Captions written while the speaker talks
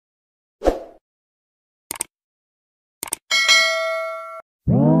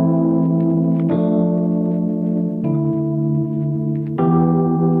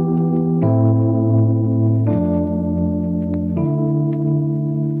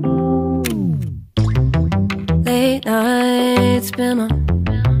Late nights, been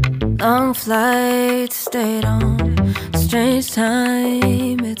on long flights, stayed on strange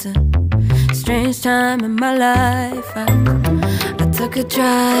time. It's a strange time in my life. I took a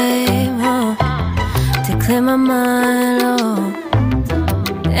drive home to clear my mind,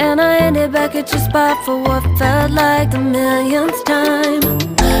 and I ended back at your spot for what felt like the millionth time.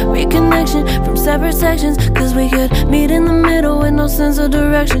 Reconnection from separate sections, cause we could meet in the middle with no sense of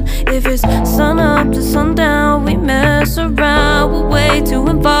direction. If it's sun up to sundown, we mess around, we're way too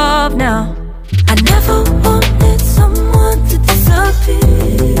involved now. I never wanted someone to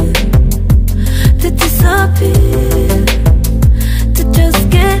disappear, to just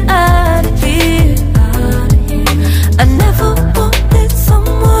get out of here. I never wanted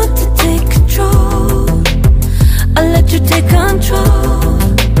someone to take control. I let you take control,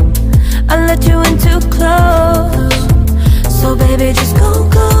 I let you in too close. So baby, just go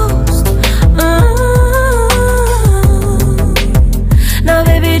ghost. Now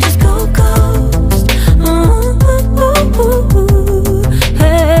baby, just go ghost.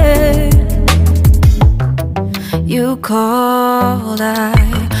 Hey. You called, I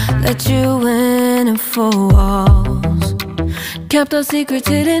let you in and 4 walls. Kept our secrets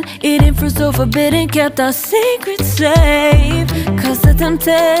hidden, eating fruit so forbidden. Kept our secrets safe, cause the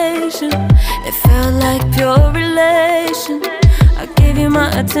temptation, it felt like pure relation. I gave you my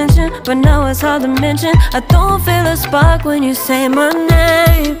attention, but now it's hard to mention. I don't feel a spark when you say my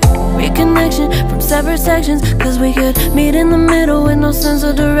name. Reconnection from separate sections, cause we could meet in the middle with no sense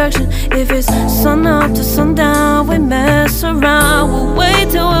of direction. If it's sun up to sundown, we mess around, we're way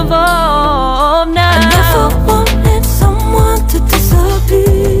too involved now. I never wanted someone to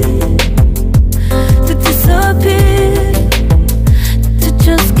disappear, to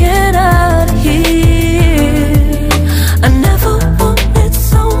just get out of here. I never wanted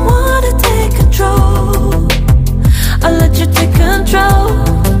someone to take control. I let you take control,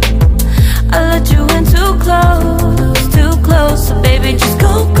 I let you in too close, so baby, just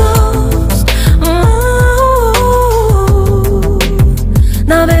go ghost.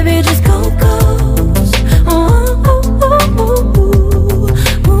 Now baby, just go ghost.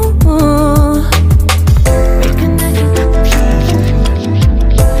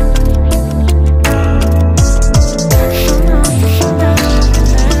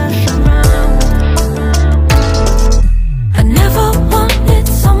 I never wanted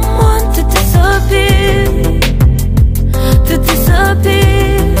someone to disappear,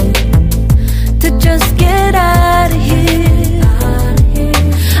 to just get out of here.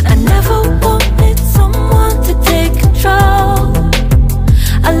 I never wanted someone to take control.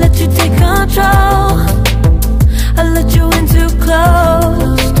 I let you take control, I let you in too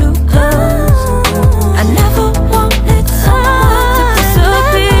close. I never wanted someone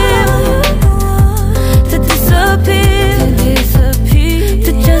to disappear,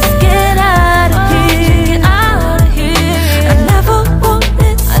 to just get out of here. I never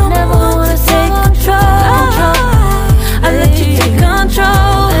wanted someone to take control. I let you take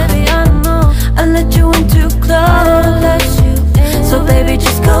control, I let you in too close. So baby,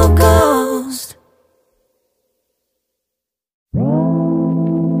 just go ghost.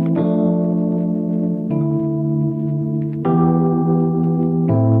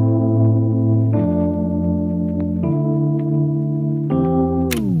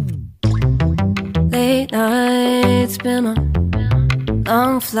 Late nights, been on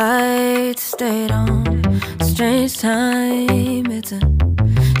long flights, stayed on strange time. It's a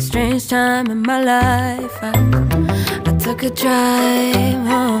strange time in my life. I took a drive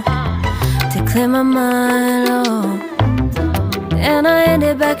home to clear my mind, and I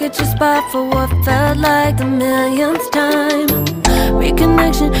ended back at your spot for what felt like the millionth time.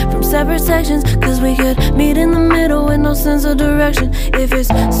 Reconnection from separate sections, cause we could meet in the middle with no sense of direction. If it's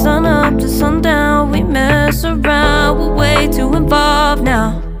sun up to sundown, we mess around, we're way too involved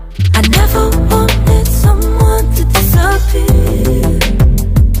now. I never wanted someone to disappear,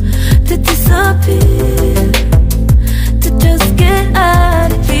 to just get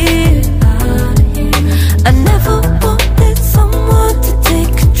out of here. I never wanted someone to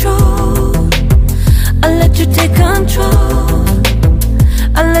take control. I let you take control,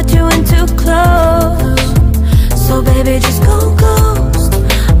 I let you in too close. So baby, just go ghost.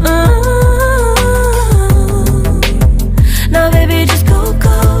 Now baby, just go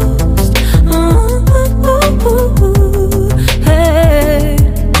ghost. Hey.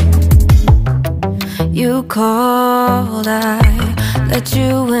 You called, I let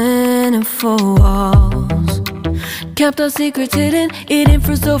you in and 4 walls. Kept our secrets hidden, eating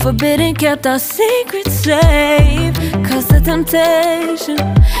fruit so forbidden. Kept our secrets safe, cause the temptation,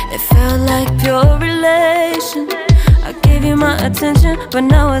 it felt like pure relation. gave you my attention, but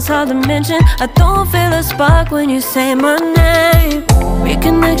now it's hard to mention. I don't feel a spark when you say my name.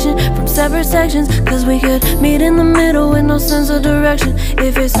 Reconnection from separate sections, cause we could meet in the middle with no sense of direction.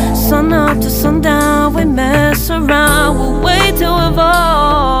 If it's sun up to sundown, we mess around, we'll wait to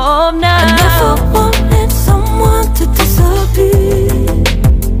evolve now. I never wanted someone to disappear,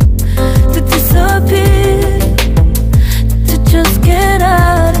 to disappear, to just get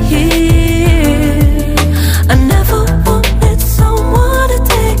out of here. I never wanted someone to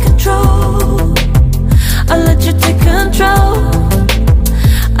take control. I let you take control.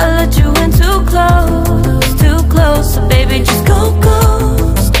 I let you in too close, so baby just go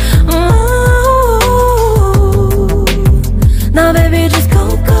ghost. Ooh. Now baby just go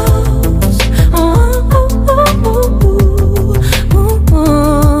ghost. Ooh.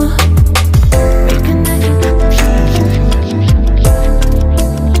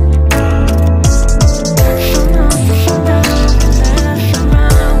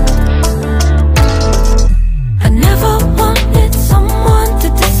 I never wanted someone to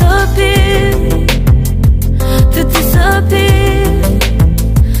disappear,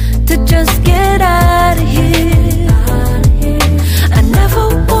 to just get out of here. I never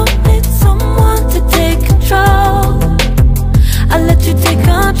wanted someone to take control. I let you take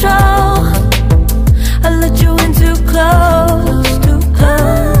control. I let you in too close, too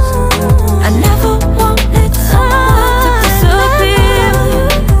close. I never wanted someone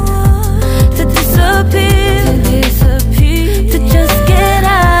to disappear, to just get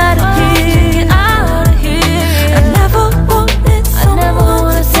out of here. I never wanted someone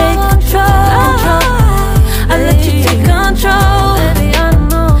to take control. I let you take control.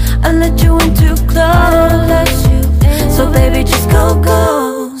 I let you in too close. So baby just go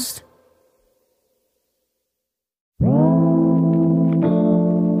ghost.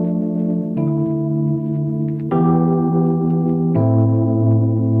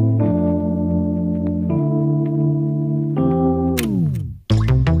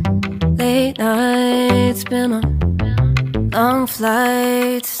 Late nights, been on long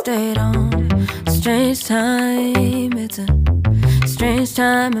flights, stayed on strange time. It's a strange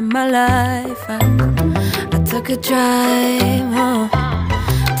time in my life. I took a drive home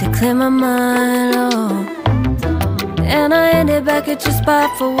to clear my mind, and I ended back at your spot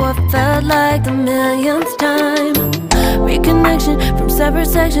for what felt like the millionth time. Reconnection from separate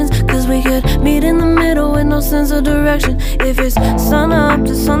sections, cause we could meet in the middle with no sense of direction. If it's sun up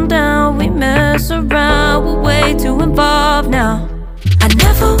to sundown, we mess around, we're way too involved now. I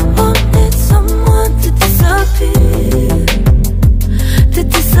never wanted someone to disappear, to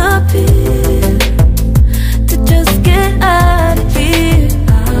disappear, to just get out of here.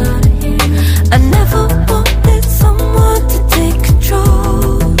 I never wanted someone to take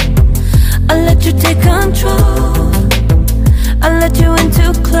control. I let you take control. I let you in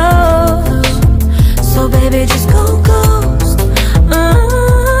too close. So baby just go ghost.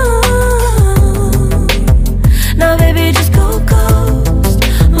 Now baby just go ghost.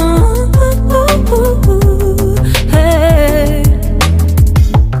 Hey.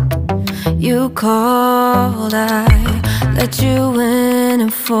 You called, I let you in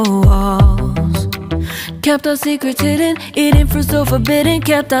and 4 walls. Kept our secrets hidden, eating fruit so forbidden.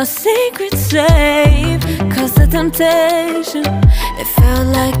 Kept our secrets safe, cause the temptation, it felt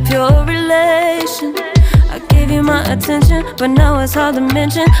like pure relation. I gave you my attention, but now it's hard to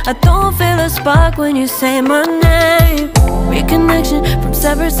mention. I don't feel a spark when you say my name. Reconnection from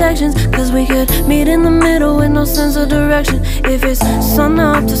separate sections, cause we could meet in the middle with no sense of direction. If it's sun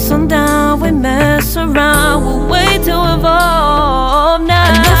up to sundown, we mess around, we'll wait to evolve now.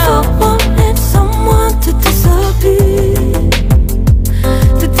 I never wanted someone to disappear,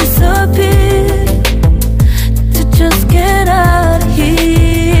 to disappear, to just get out of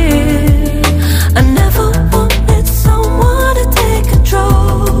here. I never wanted someone to take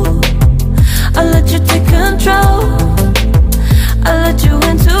control. I let you take control. I let you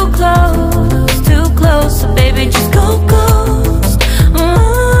in too close, so baby just go ghost.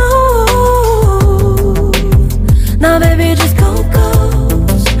 Ooh. Now baby just go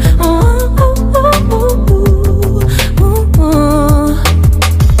ghost. Ooh.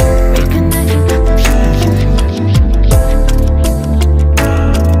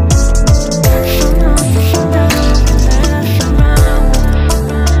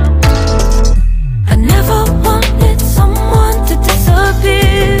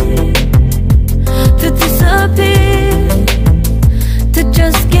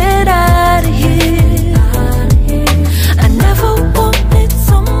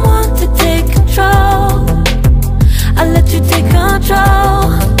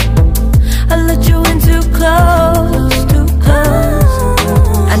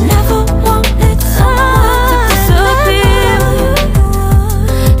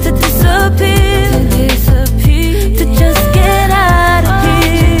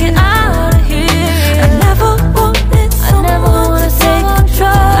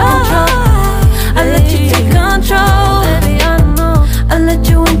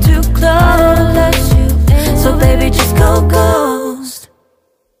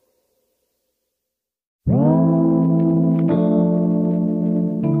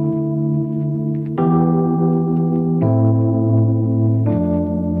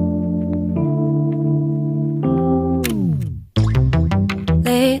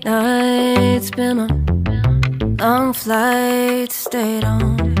 Late nights, been on long flights, stayed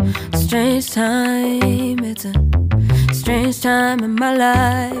on strange time. It's a strange time in my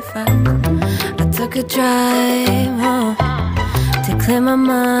life. I took a drive home to clear my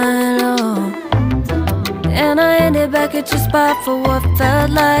mind, and I ended back at your spot for what felt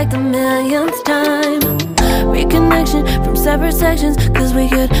like the millionth time. Reconnection from separate sections, cause we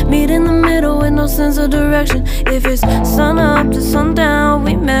could meet in the middle with no sense of direction. If it's sun up to sundown,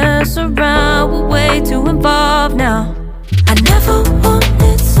 we mess around, we're way too involved now. I never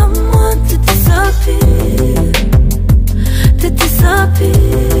wanted someone to disappear, to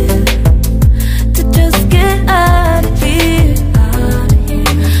disappear, to just get out of here.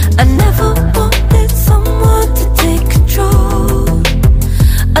 I never wanted someone to take control.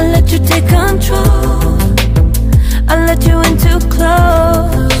 I let you take control, I let you in too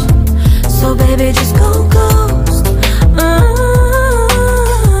close. So baby, just go ghost.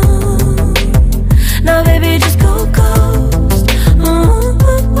 Now baby, just go ghost.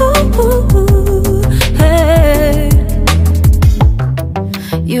 Hey.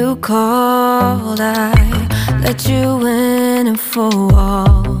 You called, I let you in and 4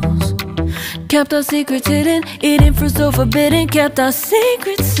 walls. Kept our secrets hidden, eating fruit so forbidden. Kept our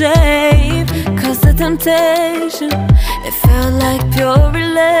secrets safe, cause the temptation, it felt like pure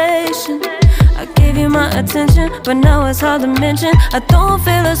relation. I gave you my attention, but now it's hard to mention. I don't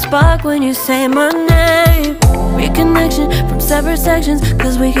feel a spark when you say my name. Reconnection from separate sections,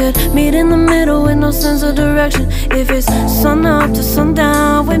 cause we could meet in the middle with no sense of direction. If it's sun up to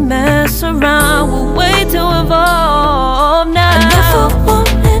sundown, we mess around, we're way too involved now. I never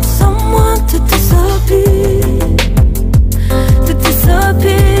wanted someone to disappear, to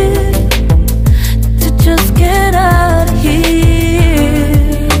disappear, to just get out of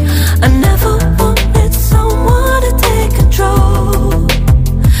here. I never wanted someone to take control.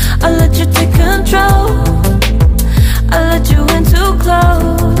 I let you take control, I let you in too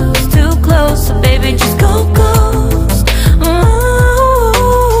close, so baby, just go ghost.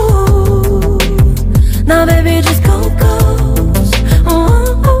 Now baby, just go ghost.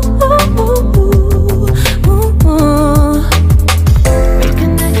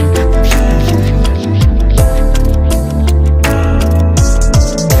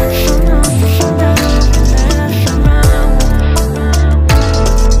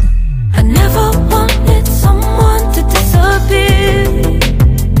 I never wanted someone to disappear,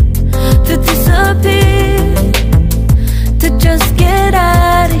 to disappear, to just get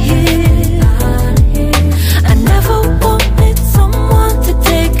out of here. I never wanted someone to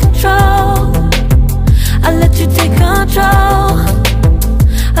take control. I let you take control,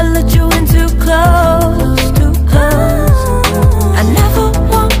 I let you in too close, too close. I never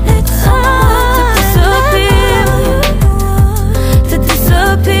wanted someone to disappear, to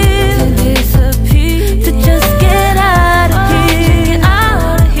disappear, to just get out of here.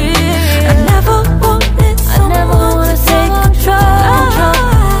 I never wanted someone to take control.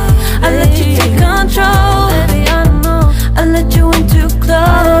 I let you take control, I let you in too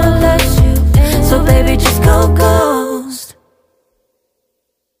close. So baby, just go ghost.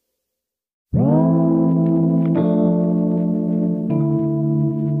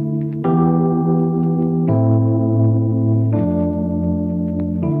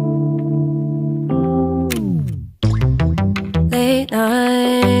 Late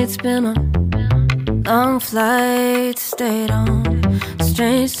nights, been on long flights, stayed on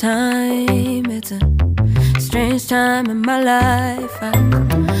strange time. It's a strange time in my life. I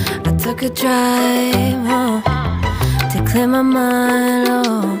took a drive home to clear my mind,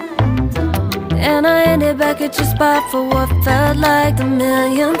 and I ended back at your spot for what felt like the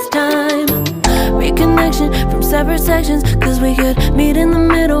millionth time. Reconnection from separate sections, cause we could meet in the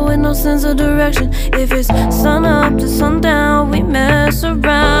middle with no sense of direction. If it's sun up to sundown, we mess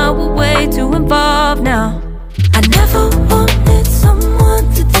around, we're way too involved now. I never wanted someone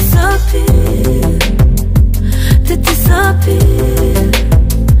to disappear, to disappear,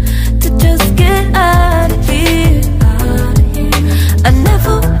 to just get out of here. I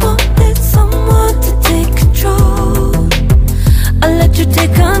never wanted someone to take control. I let you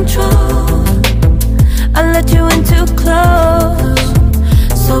take control, I let you in too close.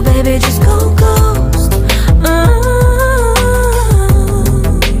 So baby, just go ghost.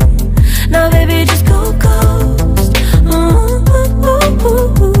 Now baby, just go ghost.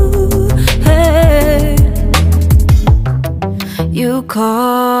 Hey. You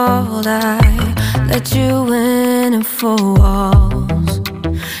called, I let you in and 4 walls.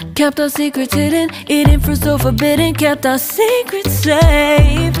 Kept our secrets hidden, eating fruit so forbidden. Kept our secrets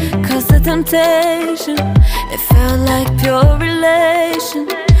safe, cause the temptation, it felt like pure relation.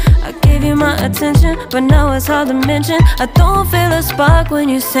 you my attention, but now it's hard to mention. I don't feel a spark when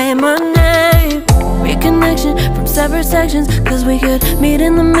you say my name. Reconnection from separate sections, cause we could meet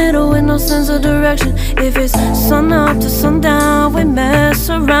in the middle with no sense of direction. If it's sun up to sundown, we mess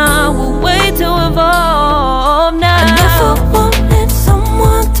around. We'll wait to evolve